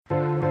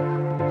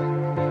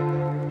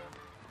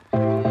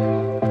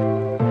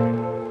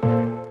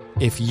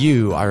If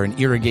you are an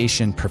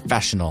irrigation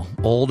professional,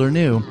 old or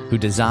new, who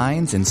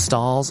designs,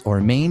 installs, or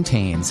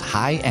maintains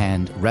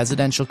high-end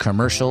residential,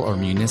 commercial, or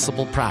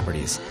municipal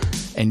properties,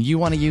 and you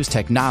want to use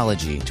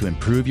technology to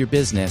improve your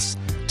business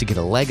to get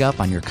a leg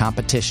up on your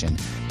competition,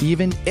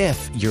 even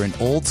if you're an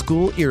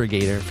old-school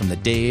irrigator from the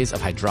days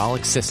of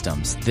hydraulic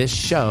systems, this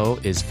show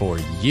is for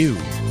you.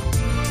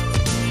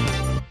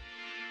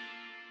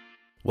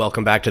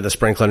 Welcome back to the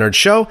Sprinkler Nerd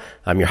Show.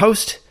 I'm your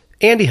host,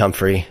 Andy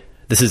Humphrey.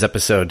 This is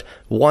episode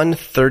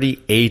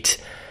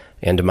 138,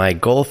 and my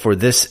goal for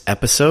this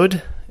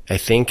episode, I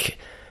think,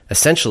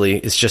 essentially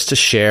is just to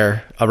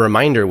share a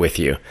reminder with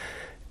you.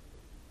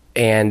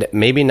 And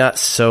maybe not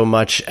so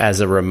much as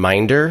a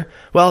reminder.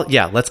 Well,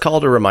 yeah, let's call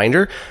it a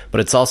reminder, but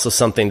it's also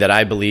something that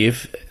I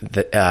believe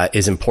that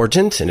is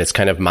important, and it's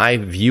kind of my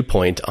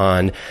viewpoint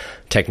on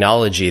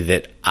technology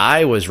that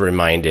I was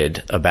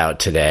reminded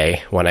about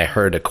today when I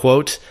heard a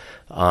quote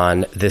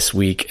on This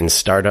Week in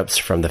Startups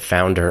from the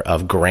founder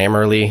of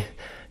Grammarly.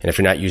 And if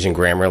you're not using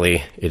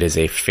Grammarly, it is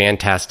a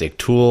fantastic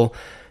tool.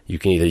 You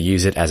can either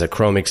use it as a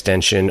Chrome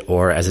extension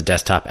or as a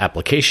desktop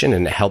application,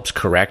 and it helps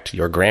correct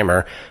your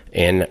grammar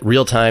in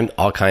real time,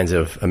 all kinds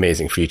of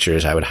amazing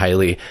features. I would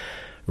highly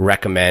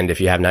recommend, if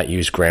you have not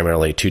used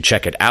Grammarly, to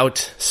check it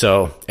out.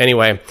 So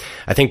anyway,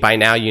 I think by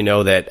now you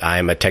know that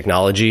I'm a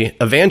technology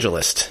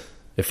evangelist,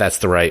 if that's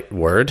the right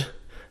word.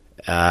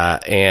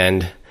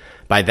 And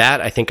by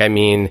that, I think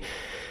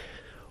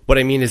what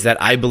I mean is that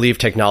I believe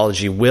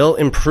technology will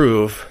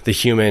improve the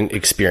human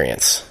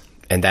experience,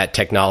 and that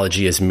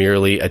technology is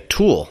merely a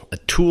tool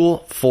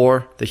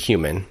for the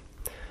human,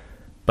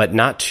 but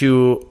not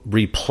to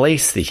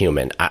replace the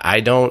human.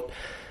 I don't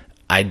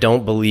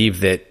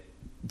believe that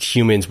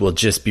humans will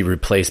just be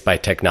replaced by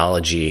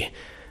technology,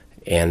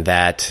 and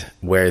that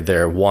where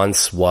there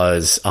once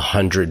was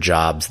 100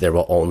 jobs, there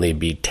will only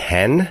be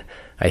 10.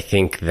 I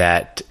think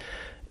that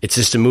it's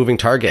just a moving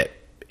target.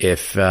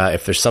 If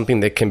there's something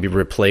that can be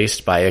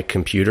replaced by a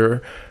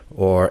computer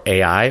or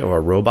AI or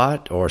a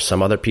robot or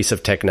some other piece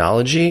of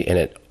technology, and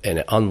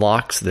it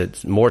unlocks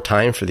more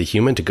time for the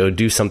human to go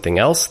do something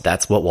else,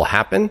 that's what will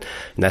happen.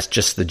 And that's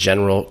just the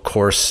general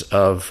course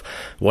of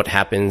what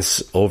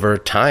happens over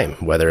time,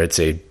 whether it's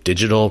a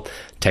digital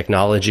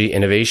technology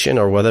innovation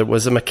or whether it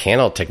was a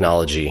mechanical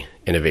technology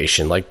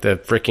innovation like the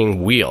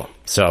freaking wheel.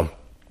 So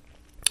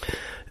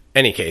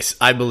any case,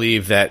 I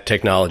believe that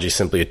technology is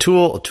simply a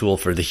tool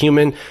for the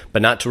human,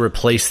 but not to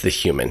replace the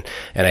human.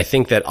 And I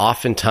think that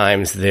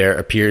oftentimes there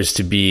appears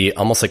to be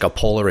almost like a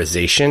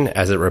polarization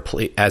as it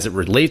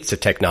relates to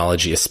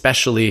technology,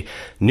 especially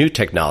new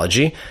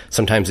technology.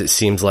 Sometimes it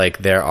seems like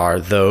there are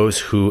those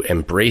who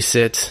embrace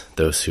it,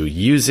 those who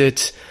use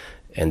it,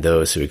 and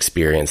those who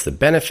experience the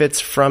benefits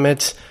from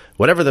it,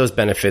 whatever those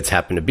benefits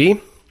happen to be.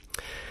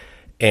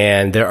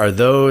 And there are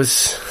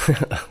those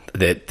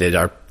that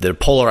are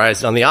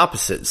polarized on the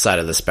opposite side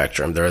of the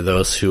spectrum. There are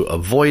those who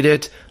avoid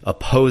it,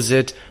 oppose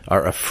it,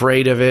 are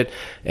afraid of it,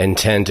 and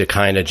tend to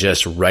kind of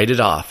just write it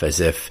off as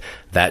if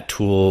that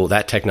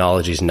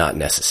technology is not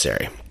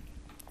necessary.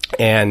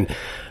 And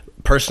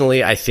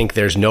personally, I think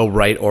there's no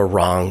right or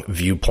wrong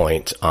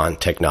viewpoint on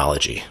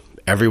technology.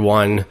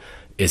 Everyone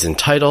is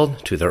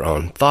entitled to their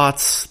own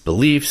thoughts,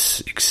 beliefs,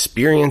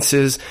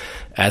 experiences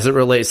as it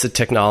relates to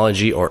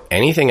technology or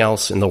anything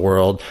else in the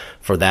world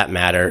for that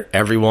matter.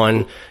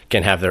 Everyone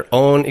can have their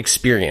own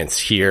experience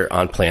here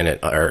on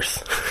planet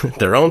Earth.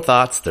 Their own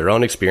thoughts, their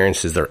own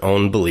experiences, their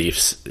own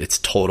beliefs. It's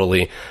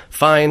totally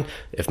fine.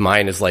 If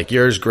mine is like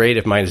yours, great.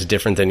 If mine is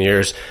different than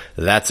yours,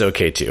 that's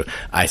okay too.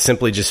 I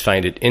simply just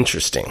find it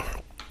interesting.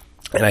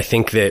 And I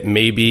think that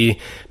maybe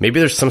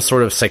there's some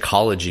sort of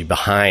psychology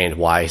behind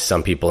why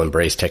some people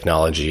embrace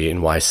technology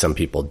and why some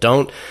people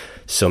don't.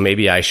 So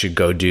maybe I should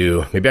go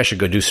do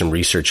some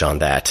research on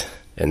that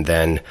and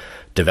then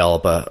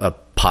develop a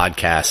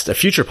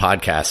future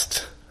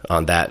podcast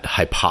on that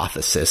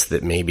hypothesis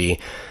that maybe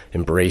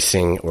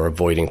embracing or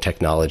avoiding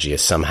technology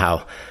is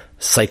somehow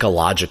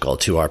psychological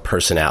to our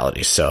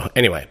personalities. So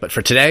anyway, but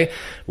for today,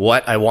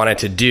 what I wanted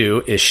to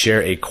do is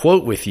share a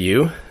quote with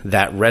you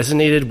that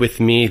resonated with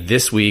me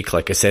this week,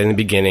 like I said in the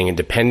beginning, and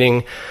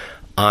depending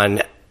on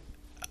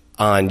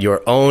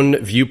your own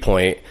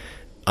viewpoint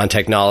on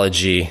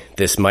technology,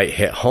 this might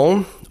hit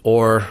home,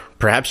 or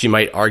perhaps you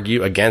might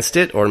argue against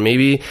it, or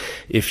maybe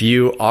if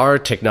you are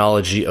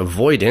technology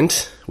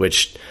avoidant,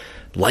 which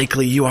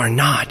likely you are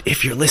not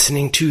if you're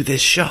listening to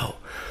this show,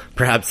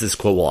 perhaps this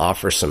quote will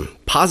offer some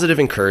positive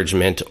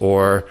encouragement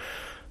or,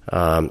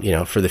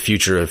 for the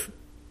future of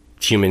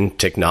human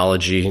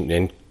technology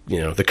and,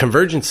 the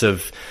convergence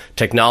of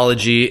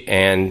technology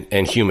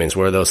and humans,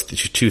 where those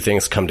two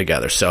things come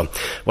together. So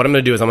what I'm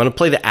going to do is I'm going to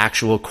play the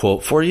actual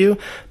quote for you,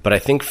 but I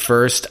think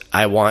first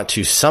I want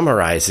to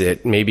summarize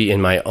it maybe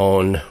in my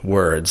own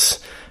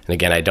words. And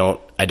again, I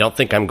don't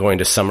think I'm going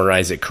to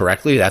summarize it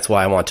correctly. That's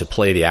why I want to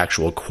play the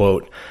actual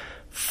quote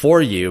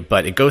for you,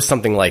 but it goes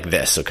something like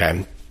this,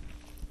 okay?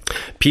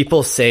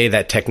 People say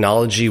that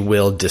technology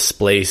will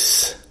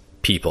displace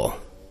people,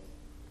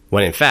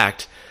 when in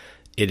fact,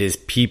 It is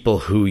people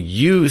who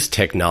use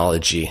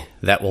technology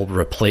that will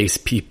replace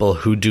people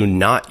who do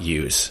not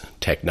use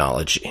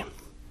technology.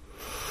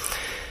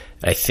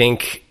 I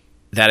think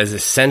that is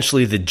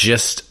essentially the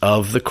gist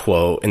of the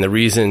quote. And the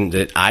reason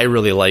that I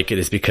really like it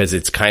is because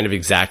it's kind of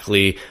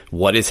exactly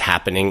what is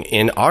happening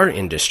in our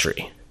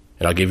industry.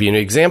 And I'll give you an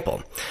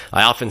example.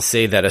 I often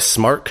say that a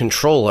smart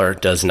controller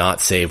does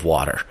not save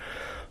water.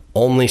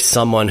 Only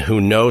someone who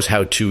knows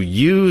how to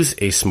use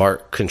a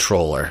smart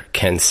controller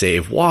can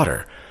save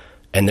water.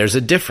 And there's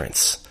a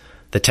difference.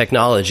 The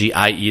technology,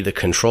 i.e. the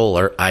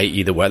controller,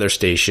 i.e. the weather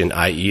station,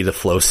 i.e. the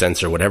flow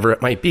sensor, whatever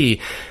it might be,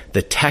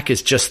 the tech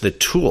is just the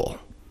tool.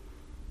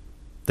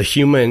 The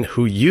human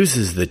who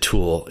uses the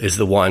tool is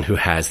the one who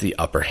has the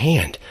upper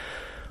hand.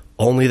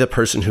 Only the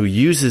person who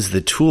uses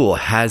the tool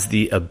has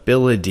the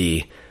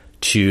ability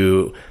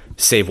to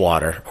save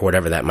water or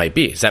whatever that might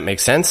be. Does that make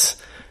sense?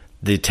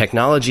 The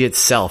technology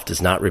itself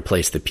does not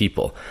replace the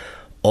people.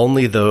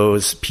 Only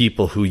those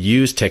people who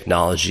use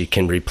technology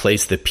can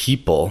replace the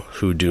people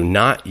who do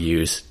not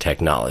use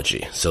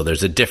technology. So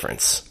there's a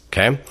difference.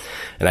 Okay.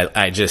 And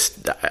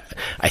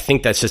I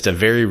think that's just a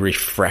very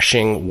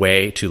refreshing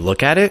way to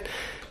look at it.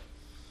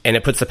 And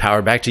it puts the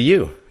power back to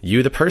you,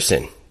 the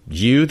person,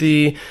 you,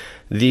 the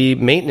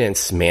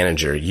maintenance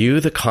manager, you,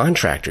 the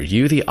contractor,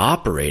 you, the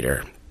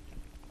operator,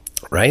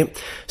 right?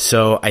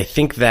 So I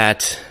think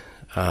that,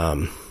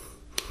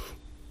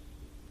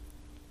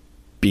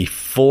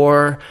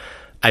 before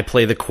I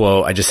play the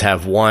quote, I just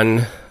have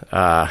one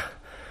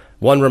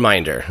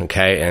reminder.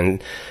 Okay.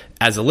 And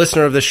as a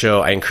listener of the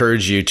show, I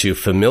encourage you to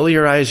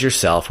familiarize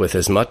yourself with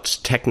as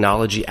much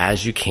technology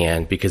as you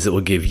can, because it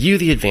will give you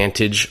the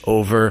advantage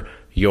over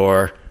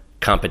your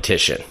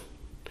competition.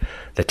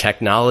 The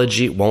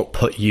technology won't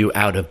put you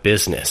out of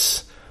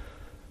business.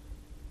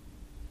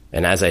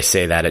 And as I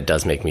say that, it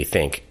does make me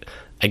think,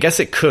 I guess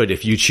it could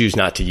if you choose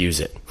not to use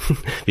it.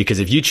 Because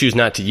if you choose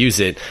not to use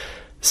it,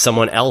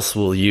 someone else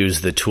will use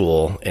the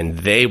tool and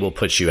they will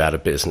put you out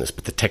of business.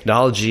 But the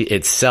technology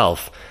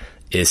itself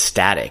is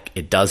static.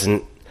 It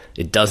doesn't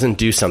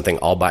do something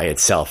all by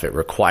itself. It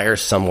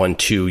requires someone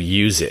to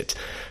use it.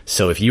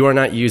 So if you are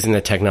not using the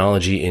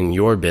technology in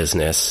your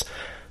business,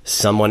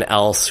 someone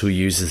else who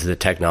uses the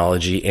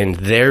technology in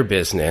their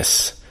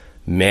business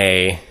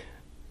may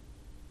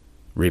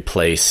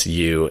replace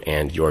you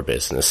and your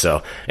business.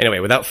 So anyway,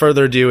 without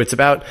further ado, it's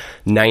about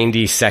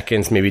 90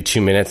 seconds, maybe 2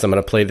 minutes. I'm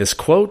going to play this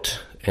quote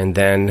and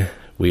then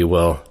we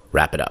will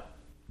wrap it up.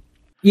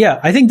 Yeah,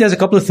 I think there's a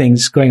couple of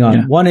things going on.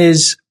 Yeah. One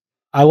is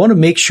I want to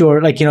make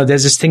sure,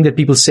 there's this thing that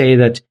people say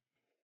that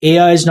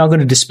AI is not going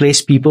to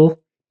displace people.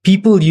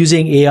 People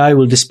using AI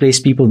will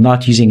displace people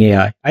not using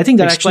AI. I think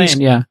that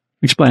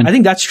Explain. I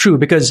think that's true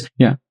because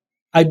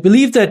I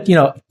believe that,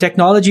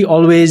 technology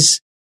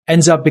always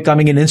ends up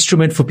becoming an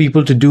instrument for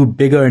people to do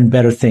bigger and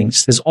better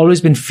things. There's always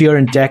been fear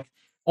in tech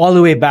all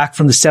the way back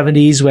from the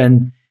 70s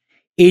when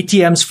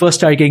ATMs first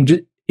started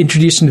getting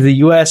introduced into the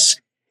US.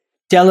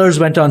 Tellers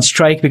went on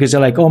strike because they're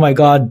like, oh my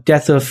God,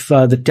 death of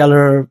the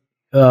teller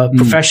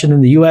profession in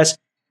the US.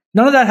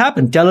 None of that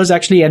happened. Tellers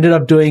actually ended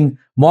up doing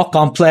more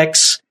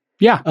complex,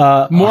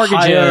 mortgages,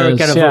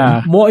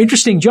 higher, more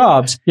interesting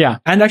jobs. Yeah.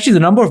 And actually the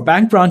number of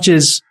bank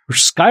branches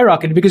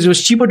skyrocketed because it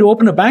was cheaper to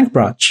open a bank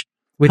branch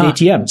with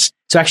ATMs.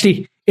 So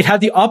actually it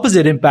had the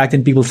opposite impact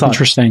than people thought.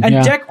 Interesting.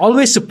 And tech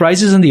always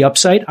surprises on the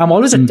upside. I'm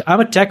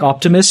a tech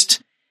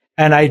optimist,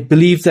 and I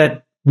believe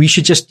that we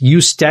should just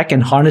use tech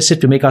and harness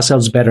it to make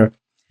ourselves better.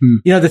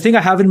 The thing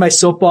I have in my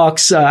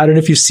soapbox, I don't know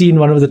if you've seen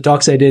one of the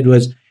talks I did,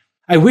 was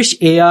I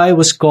wish AI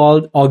was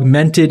called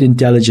augmented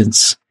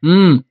intelligence.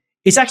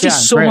 It's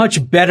actually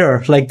much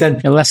better, than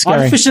less scary.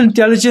 Artificial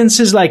intelligence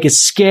is it's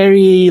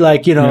scary,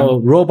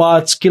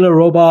 robots, killer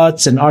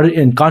robots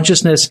and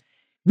consciousness.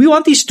 We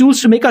want these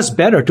tools to make us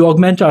better, to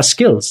augment our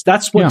skills.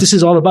 That's what this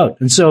is all about.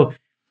 And so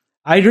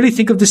I really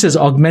think of this as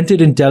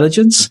augmented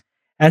intelligence.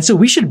 And so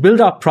we should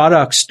build our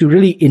products to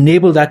really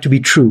enable that to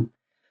be true.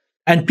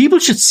 And people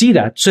should see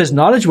that. So as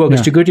knowledge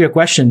workers, to go to your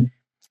question,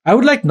 I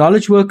would like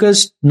knowledge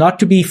workers not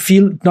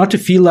to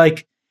feel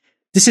like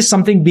this is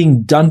something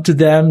being done to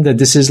them, that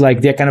this is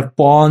they're kind of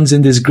pawns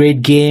in this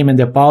great game and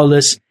they're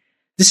powerless.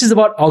 This is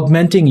about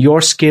augmenting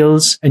your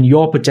skills and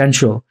your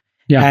potential.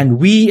 Yeah. And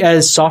we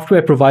as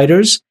software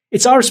providers,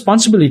 it's our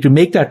responsibility to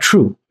make that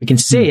true. We can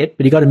say it,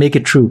 but you got to make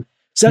it true.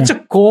 So that's a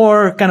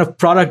core kind of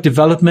product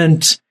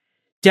development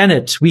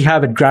tenet we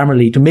have at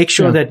Grammarly, to make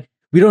sure that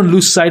we don't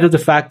lose sight of the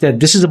fact that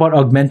this is about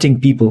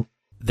augmenting people.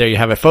 There you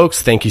have it,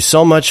 folks. Thank you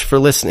so much for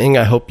listening.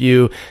 I hope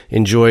you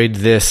enjoyed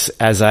this,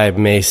 as I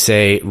may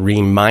say,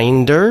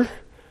 reminder.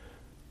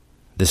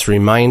 This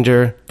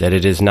reminder that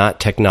it is not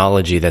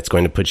technology that's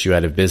going to put you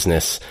out of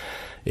business.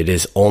 It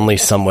is only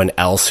someone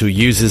else who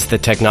uses the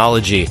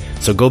technology.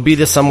 So go be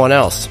the someone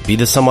else. Be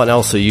the someone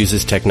else who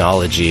uses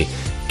technology.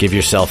 Give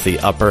yourself the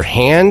upper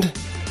hand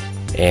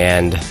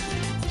and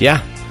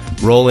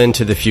roll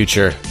into the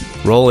future.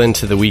 Roll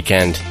into the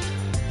weekend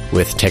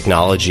with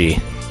technology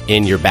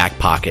in your back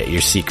pocket,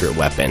 your secret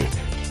weapon.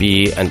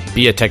 Be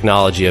a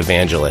technology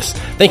evangelist.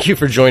 Thank you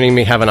for joining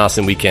me. Have an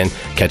awesome weekend.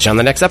 Catch you on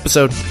the next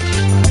episode.